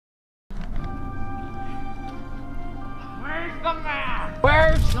the map?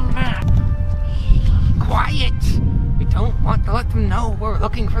 Where's the map? Quiet! We don't want to let them know we're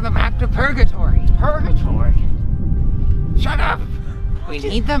looking for the map to Purgatory. Purgatory? Shut up! We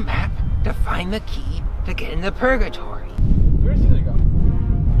need the map to find the key to get into Purgatory. Where's Ceisor go?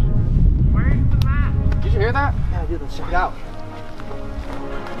 Where's the map? Did you hear that? Yeah, dude, let's check it out.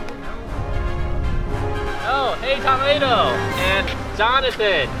 Oh, hey Tom-A-Doe and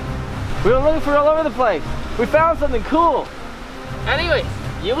Jonathan. We were looking for all over the place. We found something cool. Anyways,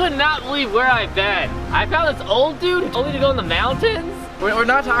 you would not believe where I've been. I found this old dude only to go in the mountains. We're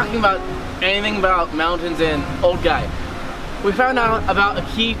not talking about anything about mountains and old guy. We found out about a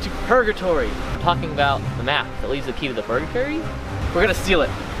key to Purgatory. I'm talking about the map that leads the key to the Purgatory. We're gonna steal it.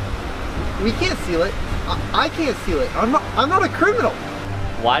 We can't steal it. I can't steal it. I'm not a criminal.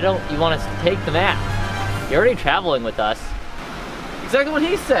 Why don't you want us to take the map? You're already traveling with us. Exactly what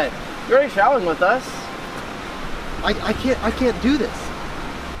he said. You're already traveling with us. I can't do this.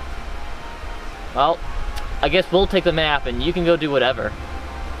 Well, I guess we'll take the map and you can go do whatever.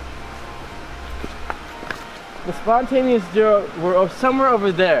 The spontaneous duo were somewhere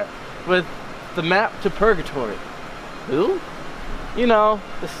over there with the map to Purgatory. Who? You know,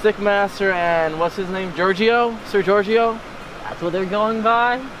 the Stickmaster and what's his name? Giorgio? Sir Giorgio? That's what they're going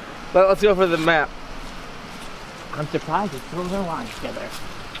by? But let's go for the map. I'm surprised they still their lines together.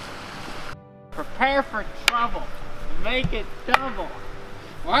 Prepare for trouble. Make it double.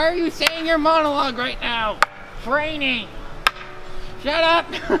 Why are you saying your monologue right now? Training. Shut up.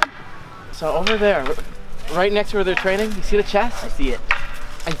 So over there, right next to where they're training, you see the chest? I see it.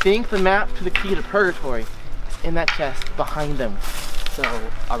 I think the map to the key to Purgatory is in that chest behind them. So,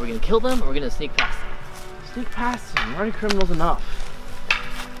 are we gonna kill them or are we gonna sneak past them? Sneak past them, we're already criminals enough.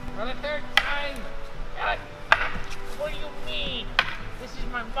 For the third time. What do you mean? This is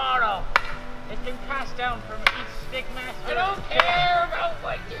my motto. It's been passed down from each Stickmaster. I don't care about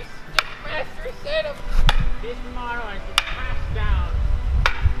what your Stickmaster said. This motto has been passed down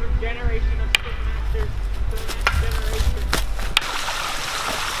from generation of Stickmasters to the next generation.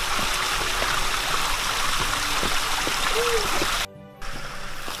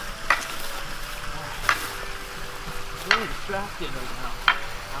 I'm really distracted right now. I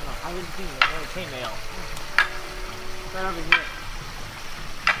don't know, I didn't see the chainmail. Right over here.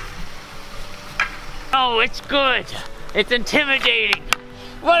 Oh, it's good. It's intimidating.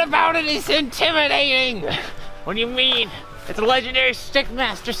 What about it is intimidating? What do you mean? It's a legendary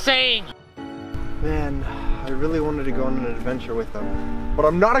Stickmaster saying. Man, I really wanted to go on an adventure with them, but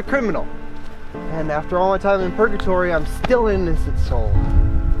I'm not a criminal. And after all my time in Purgatory, I'm still an innocent soul.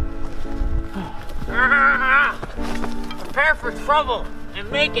 Prepare for trouble and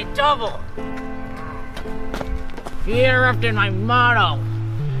make it double. You interrupted my motto.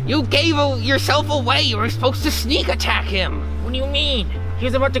 You gave yourself away. You were supposed to sneak attack him. What do you mean?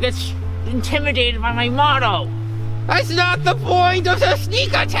 He's about to get intimidated by my motto. That's not the point of the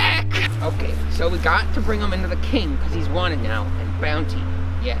sneak attack. Okay, so we got to bring him into the king because he's wanted now and bounty.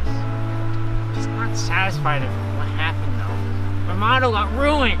 Yes. Just not satisfied with what happened though. My motto got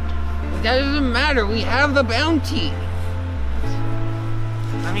ruined. That doesn't matter. We have the bounty.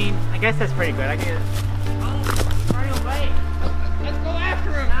 I mean, I guess that's pretty good. I get it. Oh, he's running away. Let's go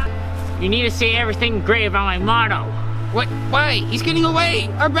after him. You need to say everything great about my motto. What? Why? He's getting away.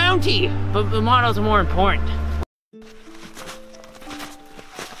 Our bounty. But the motto's more important.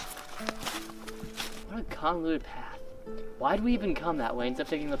 What a convoluted path. Why did we even come that way instead of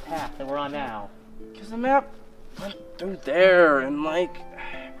taking the path that we're on now? Because the map went through there and like,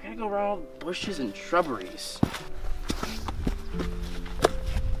 we gotta go around all the bushes and shrubberies.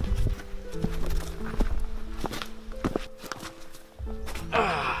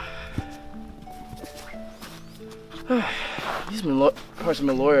 These parts of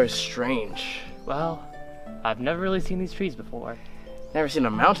Malloy are strange. Well, I've never really seen these trees before. Never seen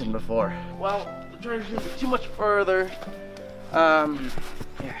a mountain before. Well, the direction is too much further.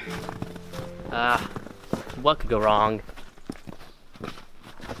 Yeah. What could go wrong?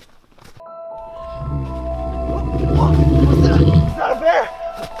 What's that? It's not a bear!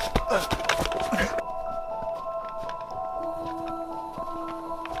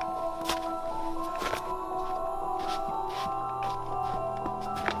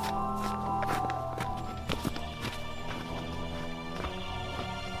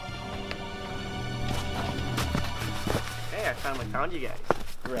 Hey, I finally found you guys.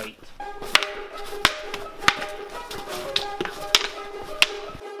 Great.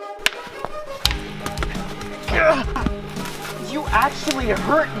 You actually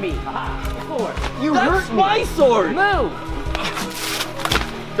hurt me. You That's hurt me. my sword! Move!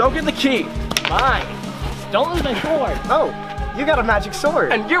 Don't get the key. Mine. Don't lose my sword. Oh, You got a magic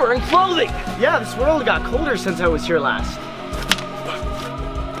sword. And you're wearing clothing! Yeah, this world got colder since I was here last.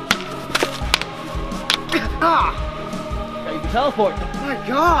 Ah! Yeah, you can teleport. My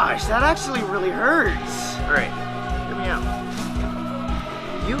gosh, that actually really hurts. Alright, hear me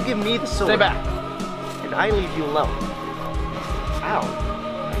out. You give me the sword. Stay back. And I leave you alone. Ow.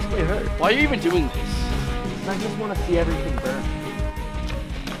 That actually hurt. Why are you even doing this? I just want to see everything burn.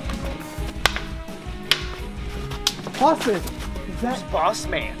 Boston, is Who's boss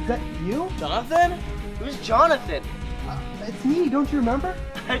man? that you? Jonathan? Who's Jonathan? It's me, don't you remember?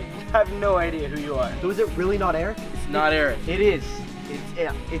 I have no idea who you are. So is it really not Eric? It's not Eric. It is.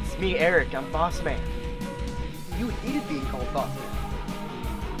 It's me, Eric. I'm boss man. You hated being called Boston.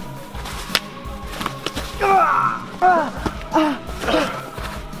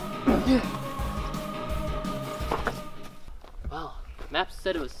 Well, map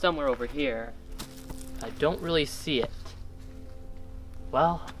said it was somewhere over here. I don't really see it.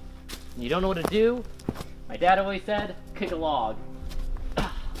 Well, you don't know what to do? My dad always said, kick a log.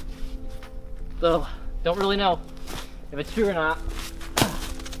 Though, don't really know if it's true or not.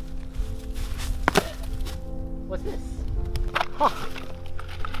 What's this? Huh.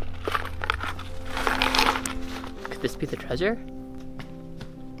 Could this be the treasure?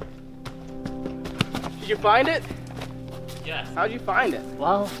 Did you find it? Yes. How'd you find it?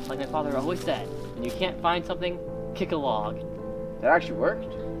 Well, like my father always said, when you can't find something, kick a log. That actually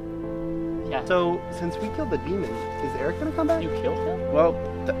worked. Yeah. So, since we killed the demon, is Eric gonna come back? You killed him? Well,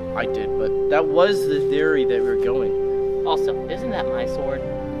 I did, but that was the theory that we were going. Also, isn't that my sword?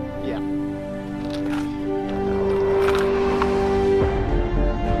 Yeah.